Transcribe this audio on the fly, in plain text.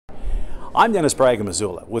I'm Dennis Bragg of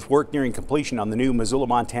Missoula. With work nearing completion on the new Missoula,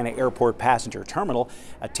 Montana Airport passenger terminal,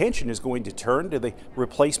 attention is going to turn to the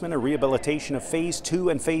replacement and rehabilitation of Phase 2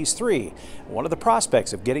 and Phase 3. What are the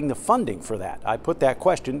prospects of getting the funding for that? I put that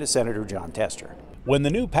question to Senator Jon Tester. When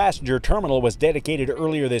the new passenger terminal was dedicated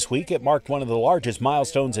earlier this week, it marked one of the largest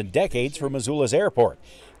milestones in decades for Missoula's airport.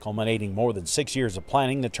 Culminating more than 6 years of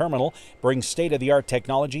planning, the terminal brings state-of-the-art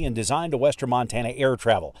technology and design to western Montana air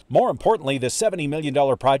travel. More importantly, the $70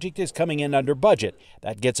 million project is coming in under budget.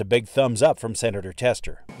 That gets a big thumbs up from Senator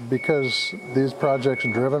Tester. Because these projects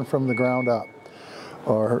are driven from the ground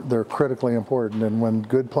up, they're critically important, and when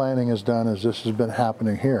good planning is done, as this has been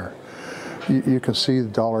happening here, you can see the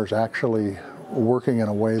dollars actually working in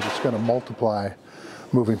a way that's going to multiply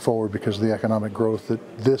moving forward because of the economic growth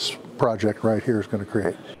that this project right here is going to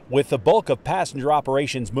create. With the bulk of passenger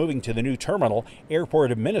operations moving to the new terminal, airport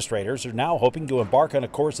administrators are now hoping to embark on a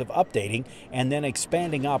course of updating and then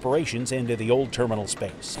expanding operations into the old terminal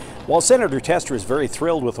space. While Senator Tester is very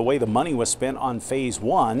thrilled with the way the money was spent on Phase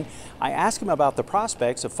 1, I asked him about the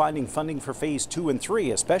prospects of finding funding for Phase 2 and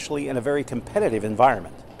 3, especially in a very competitive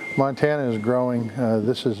environment. Montana is growing.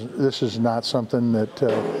 This is not something that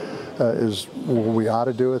is, well, we ought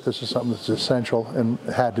to do it. This is something that's essential and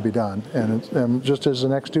had to be done. And just as the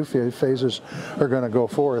next two phases are going to go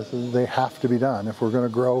forth, they have to be done if we're going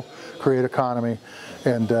to grow, create economy,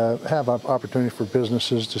 and have opportunity for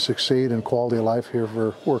businesses to succeed and quality of life here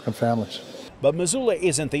for working families. But Missoula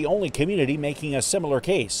isn't the only community making a similar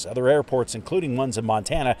case. Other airports, including ones in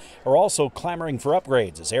Montana, are also clamoring for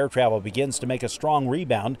upgrades as air travel begins to make a strong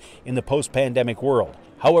rebound in the post-pandemic world.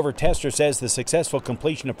 However, Tester says the successful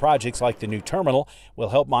completion of projects like the new terminal will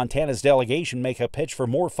help Montana's delegation make a pitch for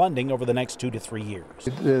more funding over the next 2 to 3 years.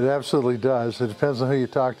 It absolutely does. It depends on who you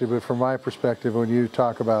talk to, but from my perspective, when you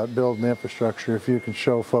talk about building infrastructure, if you can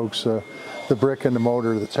show folks the brick and the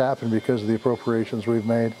motor that's happened because of the appropriations we've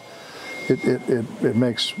made, it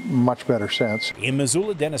makes much better sense. In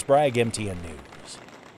Missoula, Dennis Bragg, MTN News.